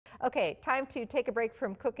Okay, time to take a break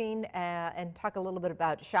from cooking and talk a little bit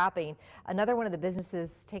about shopping. Another one of the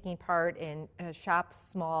businesses taking part in Shop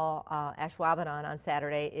Small Ashwaubenon on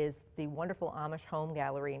Saturday is the wonderful Amish Home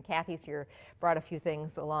Gallery. And Kathy's here, brought a few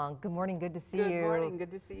things along. Good morning, good to see you. Good morning,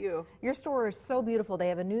 good to see you. Your store is so beautiful. They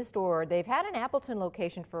have a new store. They've had an Appleton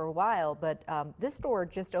location for a while, but this store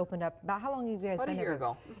just opened up. About how long have you guys been About a year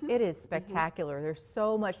ago. It is spectacular. There's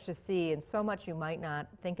so much to see and so much you might not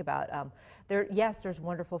think about. Yes, there's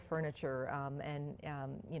wonderful furniture and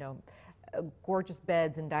you know, gorgeous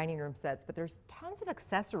beds and dining room sets, but there's tons of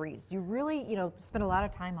accessories. You really, you know, spend a lot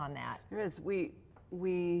of time on that. There is.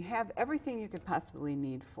 We have everything you could possibly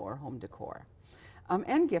need for home decor.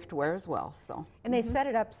 And giftware as well. So. And they set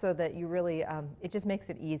it up so that you really, it just makes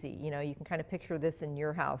it easy. You know, you can kind of picture this in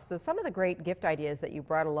your house. So some of the great gift ideas that you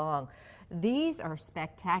brought along, these are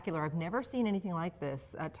spectacular. I've never seen anything like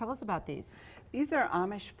this. Tell us about these. These are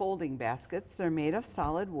Amish folding baskets. They're made of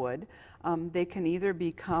solid wood. They can either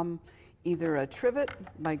become either a trivet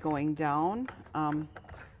by going down,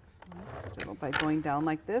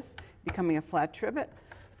 like this, becoming a flat trivet,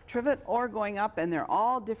 or going up, and they're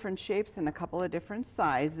all different shapes and a couple of different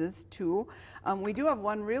sizes too. We do have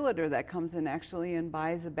one realtor that comes in actually and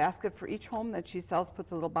buys a basket for each home that she sells,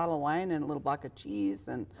 puts a little bottle of wine and a little block of cheese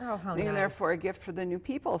and in there for a gift for the new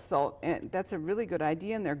people. So that's a really good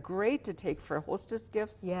idea, and they're great to take for hostess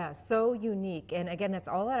gifts. Yeah, so unique. And again, that's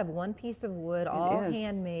all out of one piece of wood, all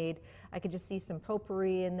handmade. I could just see some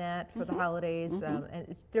potpourri in that for the holidays,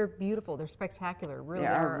 and they're beautiful. They're spectacular. Really, they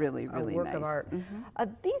are really a work nice. Of art.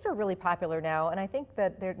 These are really popular now, and I think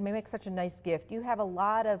that they may make such a nice gift. You have a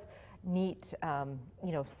lot of neat,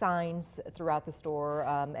 you know, signs throughout the store,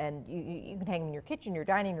 and you can hang them in your kitchen, your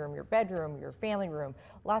dining room, your bedroom, your family room.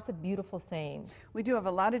 Lots of beautiful sayings. We do have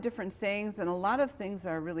a lot of different sayings, and a lot of things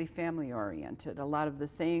are really family oriented. A lot of the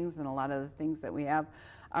sayings and a lot of the things that we have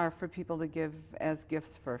are for people to give as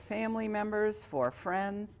gifts for family members, for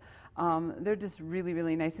friends. They're just really,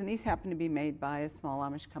 really nice, and these happen to be made by a small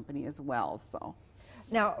Amish company as well. So.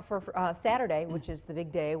 Now, for Saturday, which is the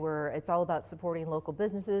big day where it's all about supporting local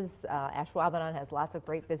businesses, Ashwaubenon has lots of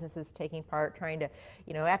great businesses taking part, trying to,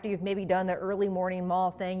 you know, after you've maybe done the early morning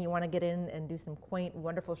mall thing, you want to get in and do some quaint,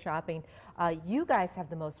 wonderful shopping. You guys have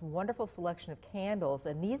the most wonderful selection of candles,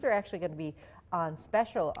 and these are actually going to be on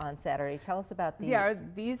special on Saturday. Tell us about these. Yeah,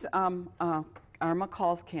 these are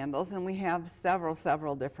McCall's candles, and we have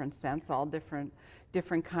several different scents, all different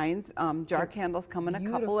kinds. Jar candles come in a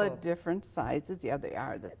couple of different sizes. Yeah, they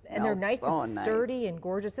are. And they're nice and sturdy and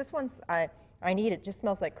gorgeous. This one's, I need it. Just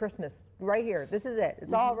smells like Christmas right here. This is it.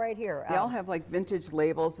 It's all right here. They all have like vintage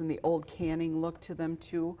labels and the old canning look to them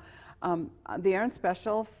too. They are on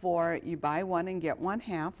special for you buy one and get one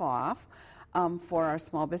half off for our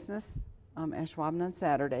small business Ashwaubenon on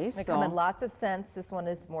Saturday. They come in lots of scents. This one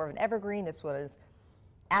is more of an evergreen. This one is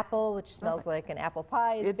apple, which smells like an apple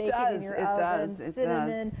pie is baking in your oven.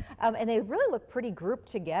 Cinnamon. And they really look pretty grouped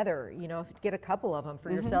together. You know, if you get a couple of them for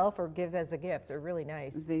yourself or give as a gift, they're really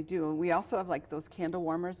nice. They do. We also have like those candle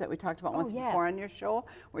warmers that we talked about once before on your show,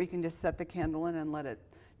 where you can just set the candle in and let it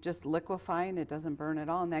just liquefy and it doesn't burn at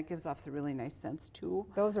all, and that gives off the really nice scents too.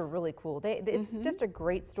 Those are really cool. It's just a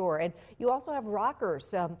great store. And you also have rockers,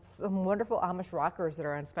 some wonderful Amish rockers that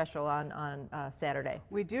are on special on Saturday.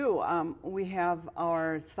 We do. We have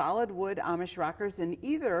our solid wood Amish rockers in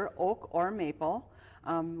either oak or maple.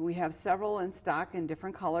 We have several in stock in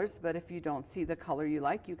different colors, but if you don't see the color you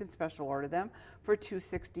like, you can special order them for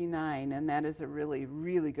 $269, and that is a really,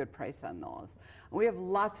 really good price on those. We have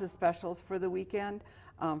lots of specials for the weekend.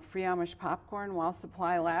 Free Amish popcorn while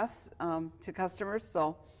supply lasts to customers,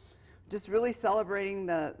 so just really celebrating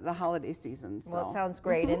the holiday season. So. Well, it sounds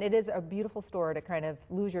great, and it is a beautiful store to kind of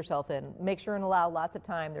lose yourself in. Make sure and allow lots of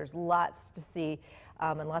time. There's lots to see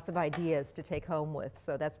and lots of ideas to take home with,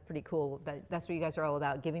 so that's pretty cool. That's what you guys are all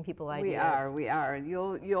about, giving people ideas. We are.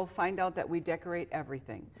 You'll find out that we decorate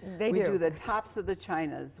everything. We do the tops of the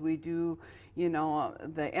chinas. We do, you know,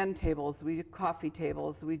 the end tables. We do coffee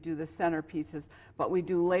tables. We do the centerpieces, but we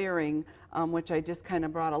do layering, which I just kind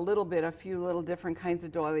of brought a few little different kinds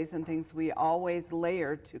of doilies and things. We always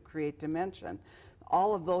layer to create dimension.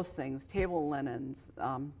 All of those things, table linens,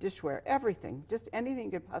 dishware, everything, just anything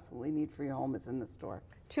you could possibly need for your home is in the store.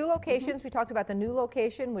 2 locations. We talked about the new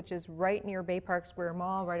location, which is right near Bay Park Square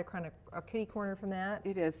Mall, right across a kitty corner from that.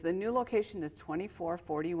 It is. The new location is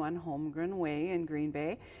 2441 Holmgren Way in Green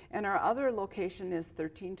Bay, and our other location is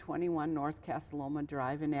 1321 North Castelloma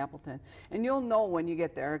Drive in Appleton. And you'll know when you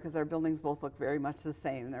get there because our buildings both look very much the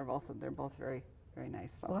same. They're both very Very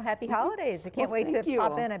nice. So. Well, happy holidays. I can't Well, wait thank to you.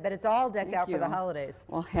 pop in. I bet it's all decked Thank out for the you. holidays.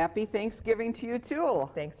 Well, happy Thanksgiving to you too.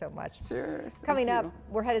 Thanks so much. Sure. Coming Thank up, you.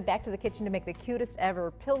 we're headed back to the kitchen to make the cutest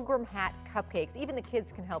ever pilgrim hat cupcakes. Even the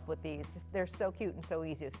kids can help with these. They're so cute and so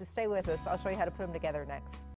easy. So stay with us. I'll show you how to put them together next.